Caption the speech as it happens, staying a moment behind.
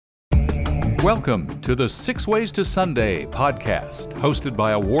Welcome to the Six Ways to Sunday podcast, hosted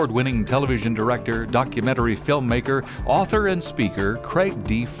by award-winning television director, documentary filmmaker, author, and speaker Craig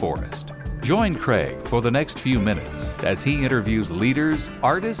D. Forrest. Join Craig for the next few minutes as he interviews leaders,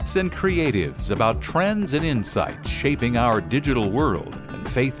 artists, and creatives about trends and insights shaping our digital world and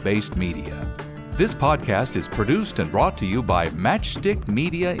faith-based media. This podcast is produced and brought to you by Matchstick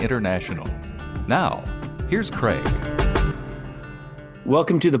Media International. Now, here's Craig.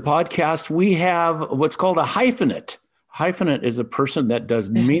 Welcome to the podcast. We have what's called a hyphenate. Hyphenate is a person that does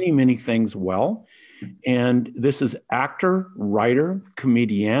many things well. And this is actor, writer,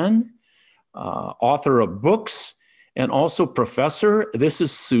 comedian, author of books, and also professor. This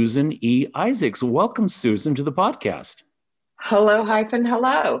is Susan E. Isaacs. Welcome, Susan, to the podcast. Hello, hyphen,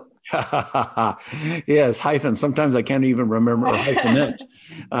 hello. Yes, hyphen. Sometimes I can't even remember hyphenate,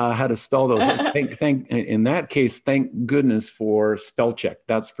 how to spell those. In that case, thank goodness for spell check.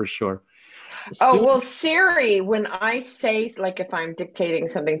 That's for sure. Well, Siri, when I say, like if I'm dictating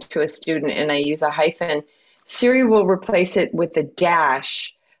something to a student and I use a hyphen, Siri will replace it with a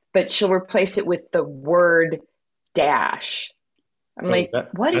dash, but she'll replace it with the word dash. I'm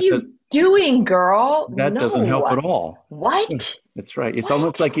what are you doing, girl? That doesn't help at all. What? That's right. It's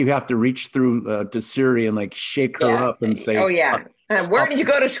almost like you have to reach through to Siri and like shake her up and say, where did you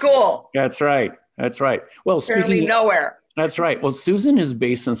go to school? That's right. Well, Apparently nowhere. That's right. Well, Susan is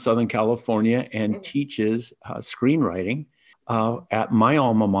based in Southern California and teaches screenwriting at my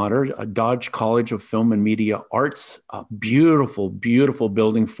alma mater, Dodge College of Film and Media Arts. A beautiful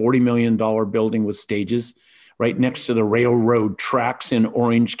building, $40 million building with stages right next to the railroad tracks in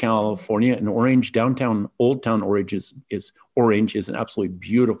Orange, California. And Orange, downtown, Old Town Orange is an absolutely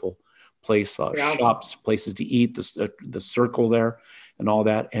beautiful place. Shops, places to eat, the circle there and all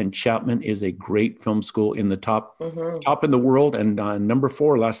that. And Chapman is a great film school in the top in the world. And number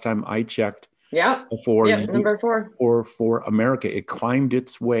 4, last time I checked. Number 4. For America. It climbed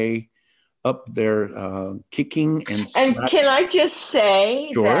its way up there, kicking and smacking. And can I just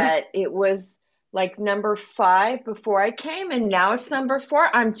say that it was like number 5 before I came, and now it's number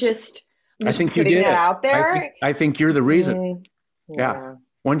 4. I'm just I think putting you did that out there. I think you're the reason. Yeah.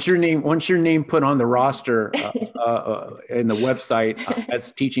 Once your name put on the roster in the website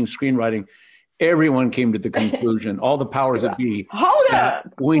as teaching screenwriting, everyone came to the conclusion, all the powers that be. Hold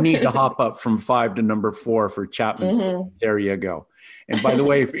up. We need to hop up from 5 to number 4 for Chapman. There you go. And by the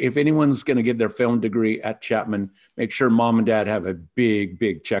way, if anyone's going to get their film degree at Chapman, make sure mom and dad have a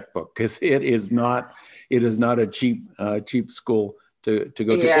big checkbook, because it is not a cheap school to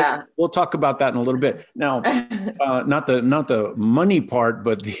go to. Yeah. We'll talk about that in a little bit. Now, not the money part,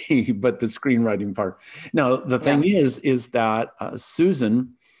 but the screenwriting part. Now, the thing is that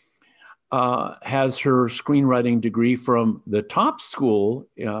Susan has her screenwriting degree from the top school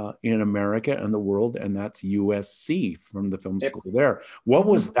in America and the world, and that's USC, from the film school there. What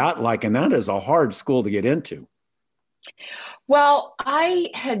was that like? And that is a hard school to get into. Well,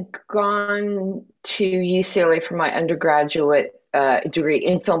 I had gone to UCLA for my undergraduate degree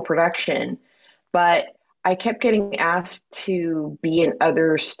in film production, but I kept getting asked to be in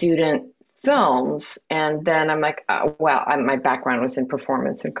other student films. And then I'm like, my background was in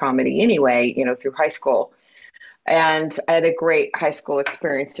performance and comedy anyway, through high school. And I had a great high school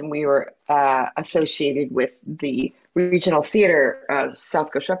experience, and we were associated with the regional theater,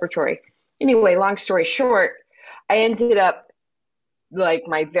 South Coast Repertory. Anyway, long story short, I ended up, like,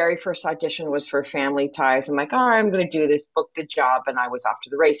 my very first audition was for Family Ties. I'm like, all right, I'm going to do this, book the job, and I was off to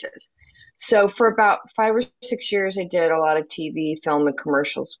the races. So for about 5 or 6 years, I did a lot of TV, film, and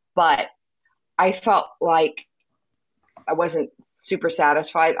commercials, but I felt like I wasn't super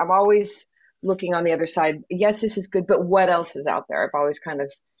satisfied. I'm always looking on the other side. Yes, this is good, but what else is out there? I've always kind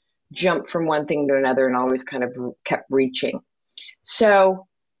of jumped from one thing to another and always kind of kept reaching. So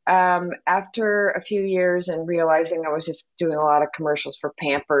after a few years and realizing I was just doing a lot of commercials for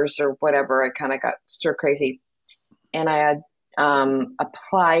Pampers or whatever, I kind of got stir crazy. And I had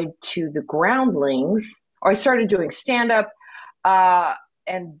applied to the Groundlings, or I started doing stand-up.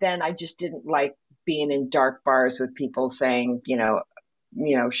 And then I just didn't like being in dark bars with people saying,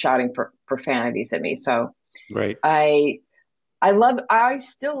 shouting profanities at me. So right. I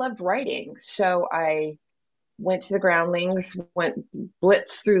still loved writing. So I went to the Groundlings, went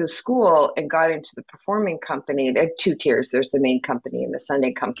blitz through the school, and got into the performing company. There are 2 tiers. There's the main company and the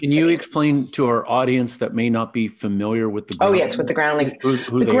Sunday company. Can you explain to our audience that may not be familiar with the Groundlings? Oh, yes, with the Groundlings. Who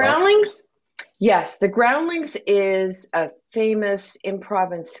the Groundlings? Yes, the Groundlings is a famous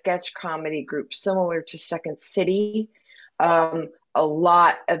improv and sketch comedy group similar to Second City. A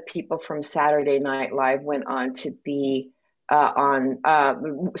lot of people from Saturday Night Live went on to be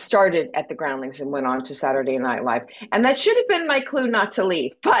started at the Groundlings and went on to Saturday Night Live. And that should have been my clue not to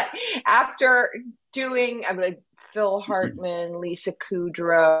leave. But after doing Phil Hartman, Lisa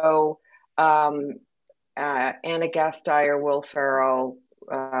Kudrow, Anna Gasteyer, Will Ferrell,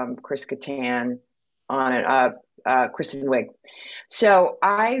 Chris Kattan, Kristen Wiig. So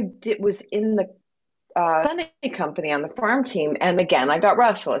I was in the Sunday Company on the farm team. And again, I got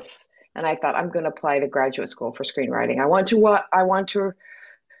restless. And I thought, I'm going to apply to graduate school for screenwriting. I want to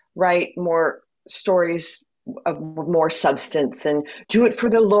write more stories of more substance and do it for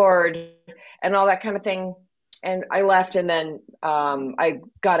the Lord and all that kind of thing. And I left, and then I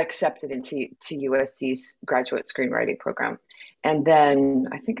got accepted into USC's graduate screenwriting program. And then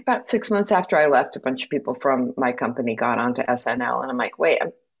I think about 6 months after I left, a bunch of people from my company got onto SNL, and I'm like, wait,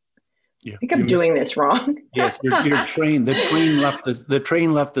 I think I'm doing this wrong. Yes, your train. The train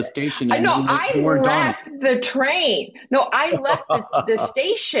left the station. I know. I left the train. No, I left the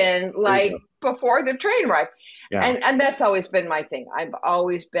station before the train arrived. Yeah. And that's always been my thing. I've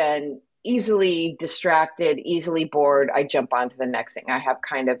always been easily distracted, easily bored. I jump on to the next thing. I have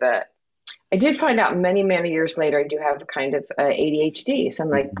I did find out many, many years later, I do have kind of ADHD. So I'm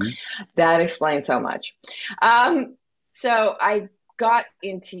like, that explains so much. So I got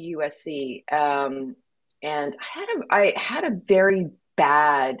into USC, and I had a very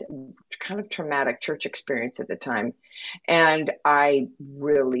bad, kind of traumatic church experience at the time, and I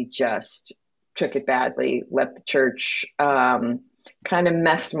really just took it badly. Left the church, kind of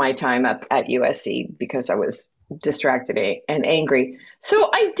messed my time up at USC because I was distracted and angry. So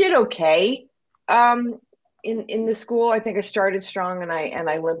I did okay in the school. I think I started strong, and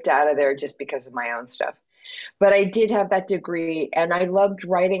I limped out of there just because of my own stuff. But I did have that degree, and I loved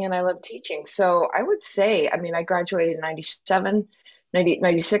writing and I loved teaching. So I would say, I graduated in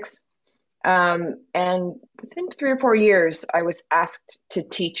 96. And within 3 or 4 years, I was asked to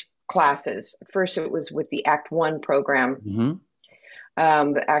teach classes. First, it was with the Act One program,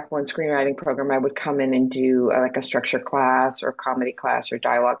 the Act One screenwriting program. I would come in and do like a structure class or a comedy class or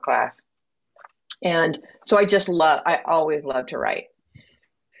dialogue class. And so I always loved to write.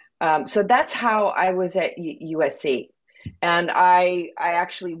 So that's how I was at USC. And I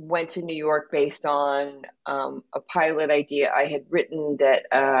actually went to New York based on a pilot idea I had written that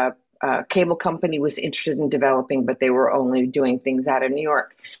a cable company was interested in developing, but they were only doing things out of New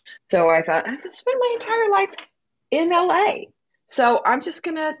York. So I thought, I'm going to spend my entire life in LA. So I'm just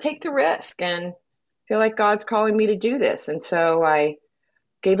going to take the risk and feel like God's calling me to do this. And so I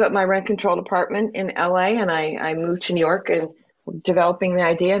gave up my rent-controlled apartment in LA, and I moved to New York and developing the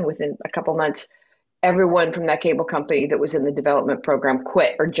idea, and within a couple months, everyone from that cable company that was in the development program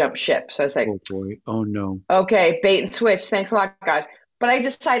quit or jumped ship. So I was like, oh boy, oh no. Okay, bait and switch. Thanks a lot, God. But I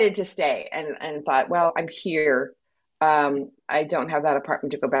decided to stay and thought, well, I'm here. I don't have that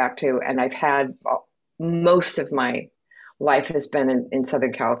apartment to go back to, and I've had most of my life has been in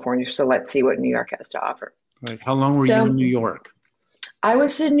Southern California. So let's see what New York has to offer. Right. How long were you in New York? I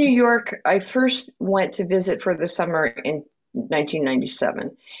was in New York. I first went to visit for the summer in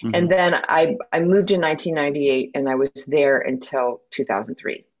 1997. And then I moved in 1998, and I was there until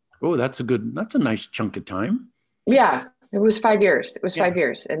 2003. Oh, that's a nice chunk of time. Yeah, it was 5 years. It was 5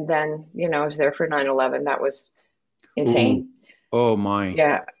 years. And then, I was there for 9/11. That was insane. Oh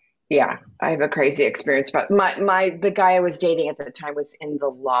my. Yeah. I have a crazy experience. But the guy I was dating at the time was in the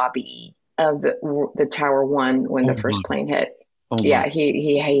lobby of the Tower One when the first plane hit. Yeah,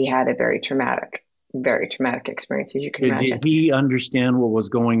 he had a very traumatic experience, as you can imagine. Did he understand what was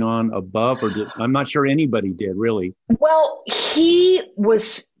going on above, or I'm not sure anybody did, really. Well, he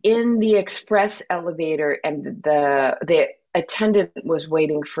was in the express elevator, and the attendant was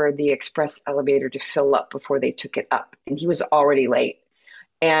waiting for the express elevator to fill up before they took it up, and he was already late.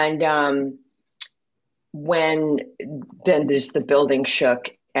 And then the building shook,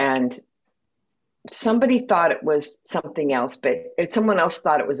 and somebody thought it was something else, but someone else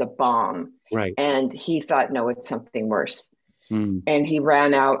thought it was a bomb. Right. And he thought, no, it's something worse. And he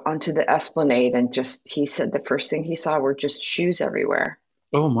ran out onto the Esplanade, and he said the first thing he saw were just shoes everywhere.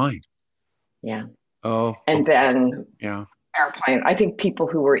 Oh my. Yeah. Oh. And then airplane. I think people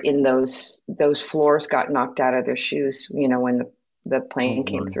who were in those floors got knocked out of their shoes, when the plane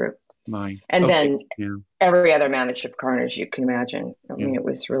came through. And then every other managed carnage you can imagine. I mean, it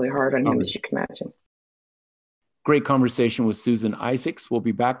was really hard on him, as you can imagine. Great conversation with Susan Isaacs. We'll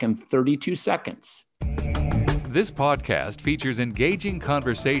be back in 32 seconds. This podcast features engaging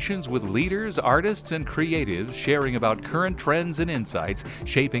conversations with leaders, artists, and creatives sharing about current trends and insights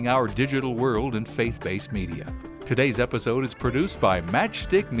shaping our digital world and faith-based media. Today's episode is produced by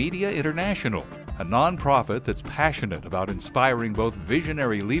Matchstick Media International, a nonprofit that's passionate about inspiring both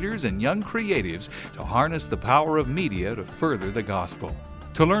visionary leaders and young creatives to harness the power of media to further the gospel.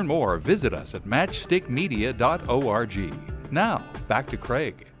 To learn more, visit us at matchstickmedia.org. Now, back to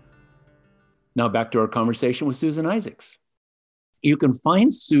Craig. Now back to our conversation with Susan Isaacs. You can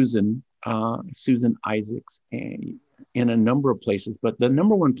find Susan Isaacs in a number of places, but the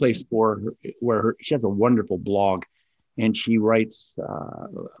number one place for her, she has a wonderful blog, and she writes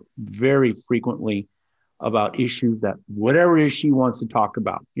very frequently about issues that whatever it is she wants to talk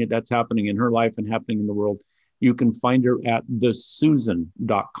about, that's happening in her life and happening in the world. You can find her at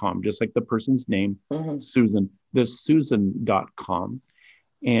thesusan.com, just like the person's name, Susan, thesusan.com.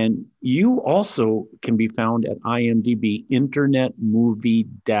 And you also can be found at IMDb, Internet Movie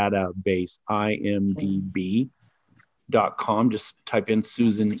Database, imdb.com. Just type in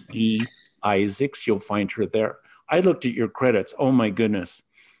Susan E. Isaacs. You'll find her there. I looked at your credits. Oh, my goodness.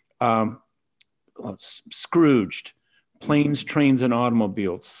 Scrooged, Planes, Trains, and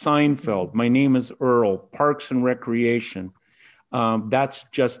Automobiles, Seinfeld, My Name is Earl, Parks and Recreation. That's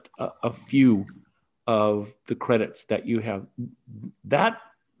just a few of the credits that you have. That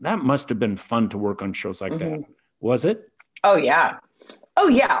must have been fun to work on shows like that. Was it? Oh, yeah. Oh,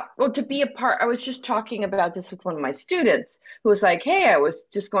 yeah. Well, to be a part, I was just talking about this with one of my students who was like, hey, I was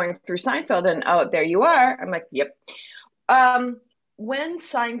just going through Seinfeld and oh, there you are. I'm like, yep. When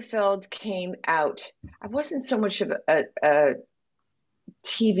Seinfeld came out, I wasn't so much of a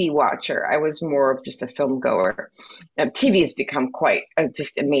TV watcher. I was more of just a film goer. TV has become quite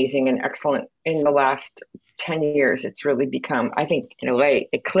just amazing and excellent in the last 10 years. It's really become, I think, in a way,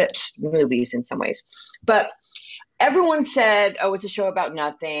 eclipsed movies in some ways. But everyone said, oh, it's a show about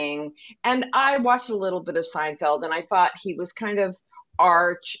nothing. And I watched a little bit of Seinfeld, and I thought he was kind of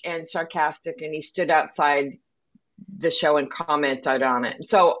arch and sarcastic, and he stood outside the show and commented on it.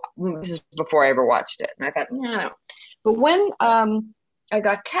 So this is before I ever watched it. And I thought, no. But when I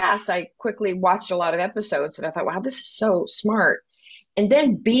got cast, I quickly watched a lot of episodes, and I thought, wow, this is so smart. And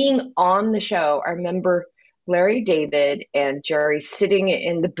then being on the show, I remember Larry David and Jerry sitting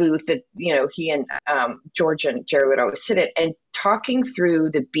in the booth that, he and George and Jerry would always sit in and talking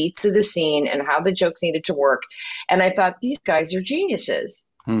through the beats of the scene and how the jokes needed to work. And I thought, these guys are geniuses.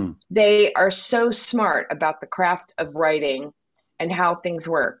 They are so smart about the craft of writing and how things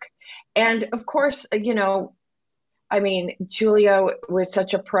work. And of course, Julia was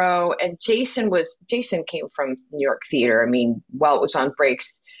such a pro, and Jason came from New York theater. While it was on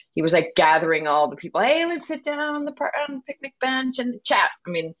breaks, he was like gathering all the people. Hey, let's sit down on the picnic bench and chat.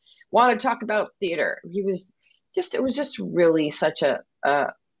 Want to talk about theater. It was just really such a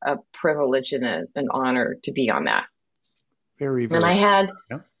privilege and an honor to be on that. Very, very. And I had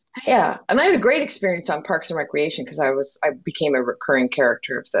a great experience on Parks and Recreation because I became a recurring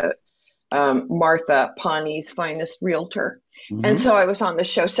character of the Martha, Pawnee's finest realtor. And so I was on the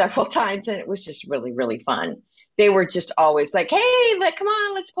show several times, and it was just really, really fun. They were just always like, hey, come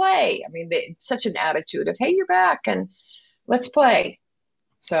on, let's play. Such an attitude of, hey, you're back and let's play.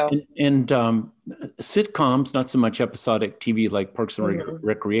 So and sitcoms, not so much episodic TV like Parks and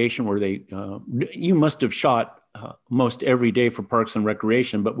Recreation, where they you must have shot most every day for Parks and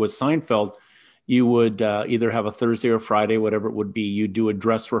Recreation, but with Seinfeld, you would either have a Thursday or Friday, whatever it would be. You do a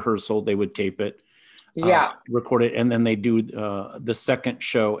dress rehearsal, they would tape it, record it, and then they do the second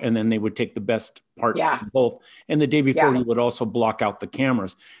show, and then they would take the best parts from both. And the day before, you would also block out the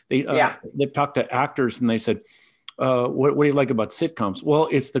cameras. They've talked to actors, and they said, what do you like about sitcoms? Well,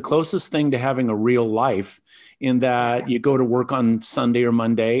 it's the closest thing to having a real life in that you go to work on Sunday or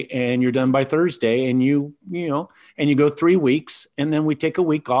Monday and you're done by Thursday, and you go 3 weeks, and then we take a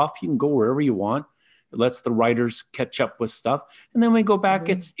week off. You can go wherever you want. It lets the writers catch up with stuff. And then we go back.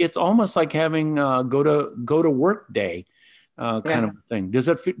 It's almost like having go to work day kind of thing.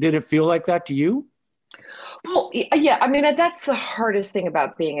 Did it feel like that to you? Well, yeah, that's the hardest thing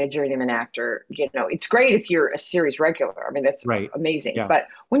about being a journeyman actor. It's great if you're a series regular. That's amazing. Yeah. But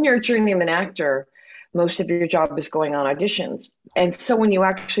when you're a journeyman actor, most of your job is going on auditions. And so when you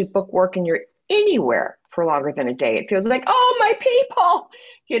actually book work and you're anywhere for longer than a day, it feels like, oh, my people,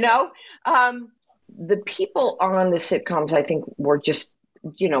 the people on the sitcoms, I think, were just,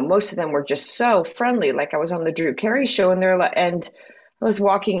 most of them were just so friendly. Like I was on the Drew Carey show, and I was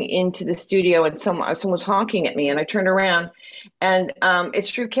walking into the studio, and someone was honking at me, and I turned around, and it's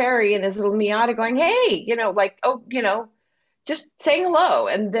Drew Carey and his little Miata going, hey, just saying hello.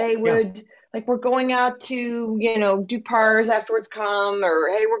 And they would we're going out to, do Pars afterwards, come, or,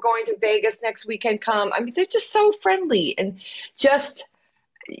 hey, we're going to Vegas next weekend, come. They're just so friendly, and just,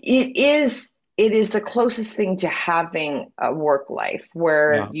 it is the closest thing to having a work life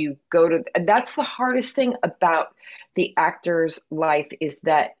where you go to, and that's the hardest thing about the actor's life, is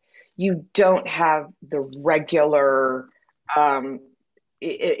that you don't have the regular,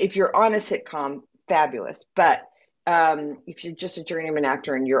 if you're on a sitcom, fabulous. But if you're just a journeyman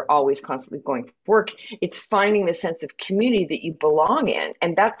actor and you're always constantly going to work, it's finding the sense of community that you belong in.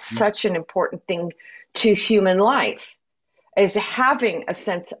 And that's such an important thing to human life, is having a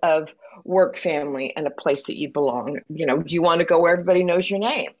sense of work, family, and a place that you belong. You know, you want to go where everybody knows your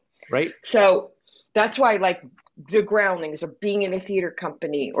name. Right. So that's why, like, the Groundlings or being in a theater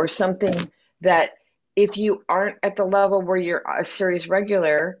company or something, that if you aren't at the level where you're a series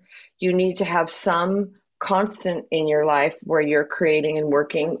regular, you need to have some constant in your life where you're creating and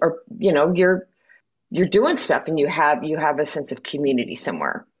working, or, you know, you're doing stuff and you have a sense of community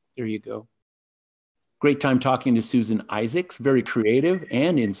somewhere. There you go. Great time talking to Susan Isaacs, very creative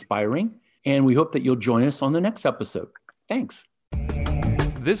and inspiring. And we hope that you'll join us on the next episode. Thanks.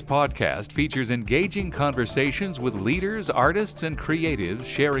 This podcast features engaging conversations with leaders, artists, and creatives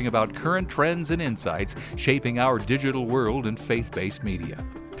sharing about current trends and insights shaping our digital world and faith-based media.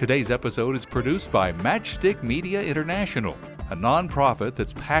 Today's episode is produced by Matchstick Media International, a nonprofit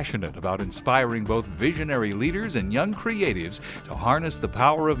that's passionate about inspiring both visionary leaders and young creatives to harness the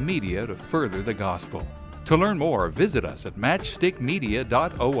power of media to further the gospel. To learn more, visit us at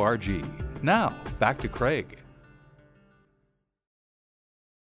matchstickmedia.org. Now, back to Craig.